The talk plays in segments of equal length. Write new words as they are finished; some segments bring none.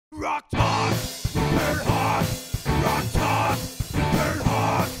Rock talk, bird hawk, rock talk, bird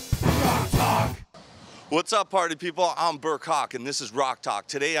hawk, rock talk. What's up, party people? I'm Burke Hawk, and this is Rock Talk.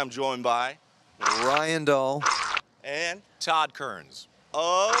 Today I'm joined by Ryan Dull. and Todd Kearns.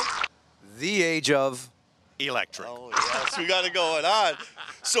 of The Age of Electric. oh yes, we got it going on.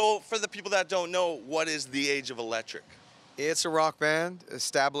 So for the people that don't know, what is the Age of Electric? It's a rock band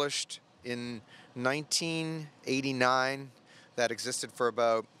established in 1989 that existed for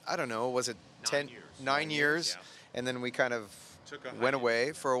about, I don't know, was it 9 years? Yeah. And then we kind of Took a went hiatus.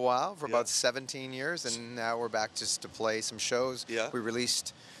 away for a while, for Yeah. about 17 years, and now we're back just to play some shows. Yeah. We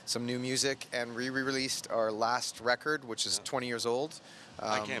released some new music, and we re-released our last record, which is 20 years old.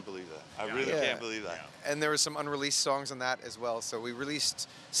 I can't believe that. I yeah. really Yeah. can't believe that. And there were some unreleased songs on that as well. So we released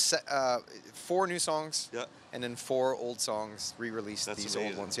 4 new songs, Yeah. and then 4 old songs, re-released That's these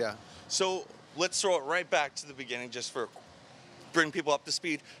amazing. old ones. Yeah. So let's throw it right back to the beginning, just for bring people up to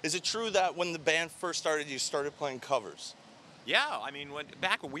speed. Is it true that when the band first started, you started playing covers? Yeah, I mean,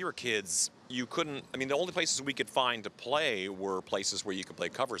 back when we were kids, you couldn't. I mean, the only places we could find to play were places where you could play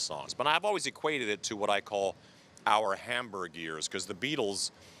cover songs. But I've always equated it to what I call our Hamburg years, because the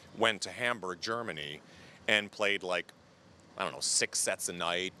Beatles went to Hamburg, Germany, and played like, I don't know, 6 sets a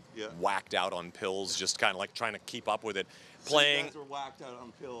night, Yeah. whacked out on pills, just kind of like trying to keep up with it. So you Playing guys were whacked out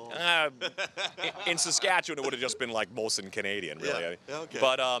on pills. in Saskatchewan, it would have just been like Molson Canadian, really. Yeah, yeah, okay.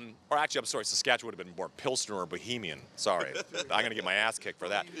 But or actually, I'm sorry, Saskatchewan would have been more Pilsner or Bohemian. Sorry, I'm gonna get my ass kicked for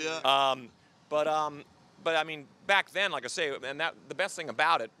that. Yeah. But I mean, back then, like I say, and that the best thing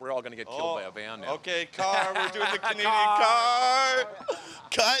about it, we're all gonna get killed by a van now. Okay, car. We're doing the Canadian car.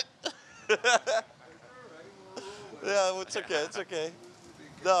 Cut. Yeah, it's okay. It's okay.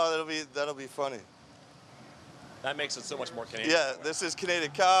 No, that'll be funny. That makes it so much more Canadian. Yeah, this is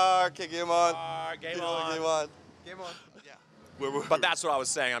Canadian car. Okay, game on. Game Game on. Game on. Game on. Yeah. But that's what I was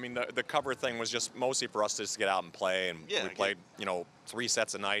saying. I mean, the cover thing was just mostly for us to just get out and play, and Yeah, I we get played, 3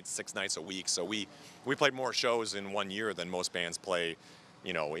 sets a night, 6 nights a week. So we played more shows in 1 year than most bands play,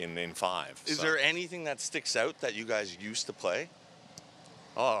 in 5. Is So- there anything that sticks out that you guys used to play?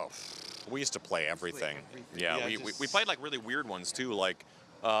 Oh, we used to play everything. Yeah, Yeah, we just- played like really weird ones too. Like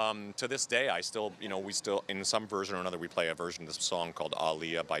to this day, I still, we still in some version or another we play a version of this song called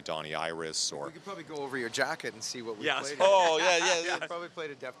Aaliyah by Donnie Iris, or We could probably go over your jacket and see what we Yes. played. Oh, yeah. We probably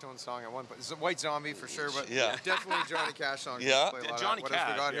played a Deftones song at one point. It's a White Zombie for sure, but Yeah. definitely Johnny Cash songs. Yeah. We play a lot of. Johnny What else we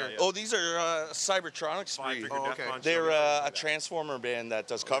Cash, got yeah, here? yeah. Oh, these are Cybertronic Spree. Five Finger Oh, Death okay. Punch, They're so we a play that. Transformer band that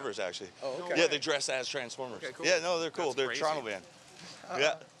does covers, actually. Oh, okay. Yeah, they dress as Transformers. Okay, cool. Yeah, no, they're cool. That's They're a crazy. Toronto band.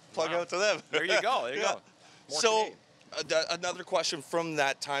 Yeah, plug Wow. out to them. There you go. There you Yeah. go. More So, Canadian. another question from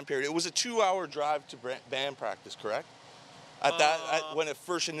that time period. It was a 2-hour drive to band practice, correct? At when it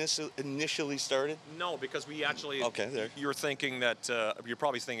first initially started? No, because we actually. Okay, there. You're thinking that you're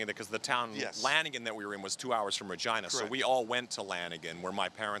probably thinking that because the town Yes. Lanigan that we were in was 2 hours from Regina, so Correct. we all went to Lanigan, where my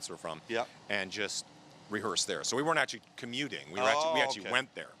parents were from, Yeah. and just rehearsed there. So we weren't actually commuting. We actually okay.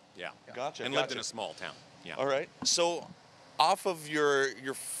 went there. Yeah. Gotcha. And lived in a small town. Yeah. All right. So, off of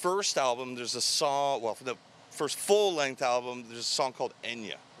your first album, there's a song. Well, for the first full-length album, there's a song called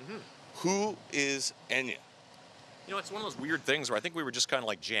Enya. Mm-hmm. Who is Enya? It's one of those weird things where I think we were just kind of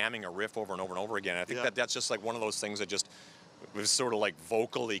like jamming a riff over and over and over again. I think Yeah. that's just like one of those things that just was sort of like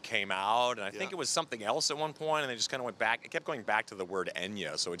vocally came out. And I think Yeah. it was something else at one point, and they just kind of went back. It kept going back to the word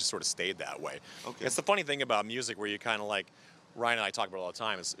Enya, so it just sort of stayed that way. Okay. It's the funny thing about music where you kind of like, Ryan and I talk about it all the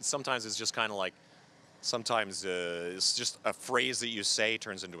time, sometimes it's just kind of like, sometimes it's just a phrase that you say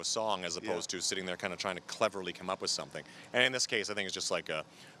turns into a song as opposed to sitting there kind of trying to cleverly come up with something. And in this case, I think it's just like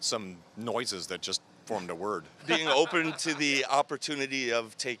some noises that just formed a word. Being open to the opportunity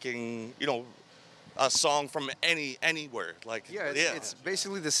of taking, a song from anywhere. Like, It's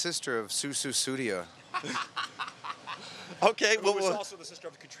basically the sister of Susu Sudia. Okay. Who was Well, also the sister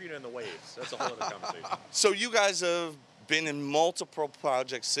of Katrina and the Waves. That's a whole other conversation. so you guys have been in multiple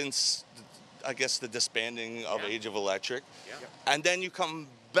projects since, I guess, the disbanding of Yeah. Age of Electric. Yeah. And then you come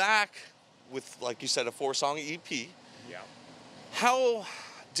back with, like you said, a 4-song EP. Yeah. How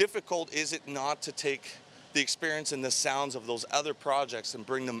difficult is it not to take the experience and the sounds of those other projects and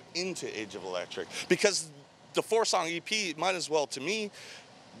bring them into Age of Electric? Because the 4-song EP might as well, to me,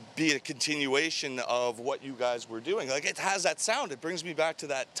 be a continuation of what you guys were doing. Like, it has that sound. It brings me back to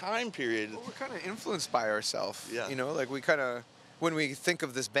that time period. Well, we're kind of influenced by ourselves. Yeah. Like we kind of, when we think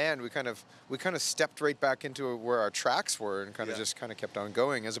of this band, we kind of stepped right back into where our tracks were and kind of Yeah. just kind of kept on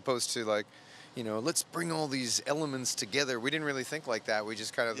going, as opposed to like, you know, let's bring all these elements together. We didn't really think like that. We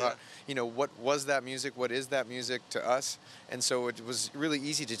just kind of Yeah. thought, you know, what was that music? What is that music to us? And so it was really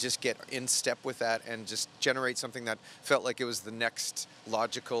easy to just get in step with that and just generate something that felt like it was the next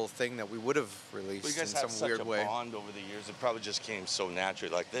logical thing that we would have released Well, you guys in have some such weird a way. bond over the years. It probably just came so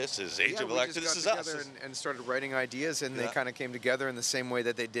naturally. Like, this is Age Yeah, of we Electric. just This got is us. together and started writing ideas, and they Yeah. kind of came together in the same way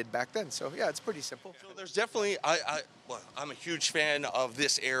that they did back then. So yeah, it's pretty simple. So there's definitely, well, I'm a huge fan of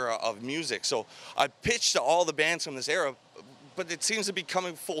this era of music. So I pitched to all the bands from this era, but it seems to be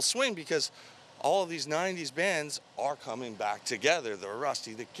coming full swing because all of these 90s bands are coming back together. The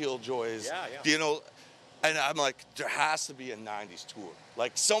Rusty, the Killjoys, Yeah, yeah. you know, and I'm like, there has to be a 90s tour.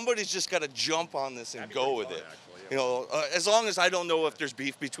 Like, somebody's just got to jump on this and That'd be go pretty with fun, it. actually, yeah. You know, as long as I don't know if there's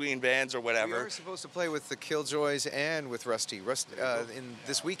beef between bands or We whatever. are supposed to play with the Killjoys and with Rusty in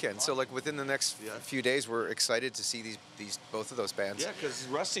this weekend. So like within the next Yeah. few days, we're excited to see these both of those bands. Yeah, because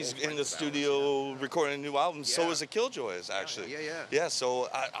Rusty's Old in friends the of ours, studio recording a new album. So Yeah. is the Killjoys, actually. yeah. Yeah, so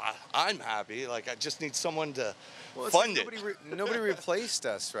I'm happy. Like, I just need someone to Well, it's fund like it. nobody replaced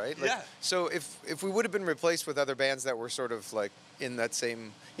us, right? Like, Yeah. So if we would have been replaced with other bands that were sort of like in that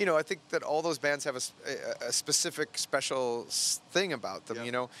same, you know, I think that all those bands have a specific special thing about them, Yeah.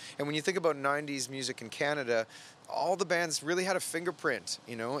 you know. And when you think about 90s music in Canada, all the bands really had a fingerprint,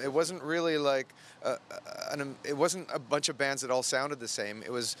 you know. It wasn't really like it wasn't a bunch of bands that all sounded the same.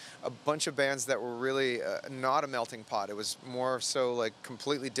 It was a bunch of bands that were really not a melting pot. It was more so like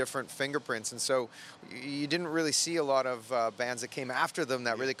completely different fingerprints, and so you didn't really see a lot of bands that came after them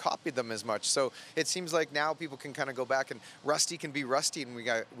that really copied them as much. So it seems like now people can kind of go back and Rusty can be Rusty, and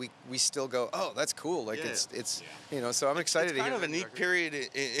we still go, oh, that's cool. Like Yeah. it's you know. So I'm excited It's to kind hear of a that neat record. period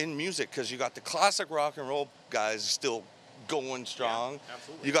in music because you got the classic rock and roll guys still going strong.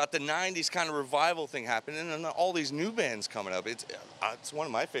 absolutely. You got the 90s kind of revival thing happening, and then all these new bands coming up. It's one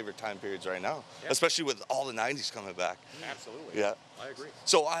of my favorite time periods right now, Yeah. especially with all the 90s coming back. Absolutely. Yeah. I agree.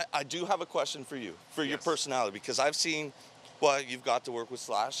 So I do have a question for you, for your Yes. personality, because I've seen, well, you've got to work with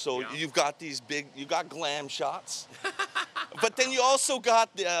Slash, so Yeah. you've got these you got glam shots, but then you also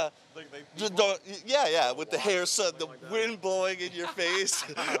got the with the hair, so the wind blowing in your face,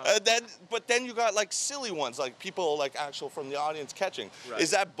 but then you got like silly ones, like people like actual from the audience catching. Right.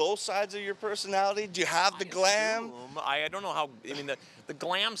 Is that both sides of your personality? Do you have the glam? I don't know how. I mean, the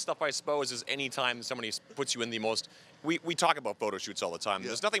glam stuff, I suppose, is any time somebody puts you in the most. We talk about photo shoots all the time. Yeah.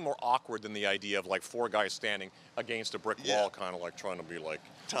 There's nothing more awkward than the idea of like four guys standing against a brick Yeah. wall, kind of like trying to be like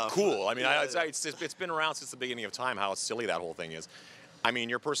Tough. cool. I mean, Yeah. it's been around since the beginning of time how silly that whole thing is. I mean,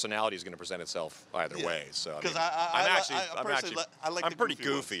 your personality is going to present itself either Yeah. way. So I 'Cause mean, I'm personally I like I'm the pretty goofy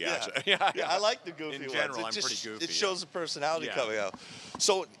ones. goofy, Yeah. actually. Yeah, I like the goofy In ones. general, It I'm just- pretty goofy. It shows the personality Yeah. coming out.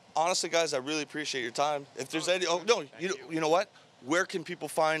 So honestly, guys, I really appreciate your time. If there's any, you know what? Where can people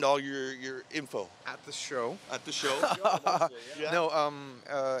find all your info At the show. at the show? Yeah. No,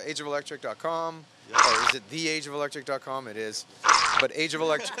 ageofelectric.com. Yeah. Or is it theageofelectric.com? It is. But Age of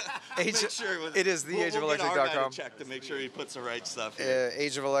Electric. Make sure it is we'll get our guy to theageofelectric.com. check to make sure he puts the right stuff in.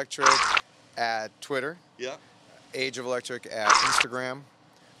 Age of Electric at Twitter. Yeah. Age of Electric at Instagram.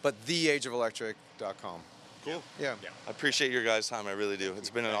 But theageofelectric.com. Cool. Yeah. Yeah. I appreciate your guys' time. I really do. It's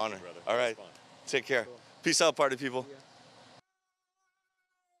been an Thank you, honor. brother. All It was right. fun. Take care. Peace out, party people. Yeah.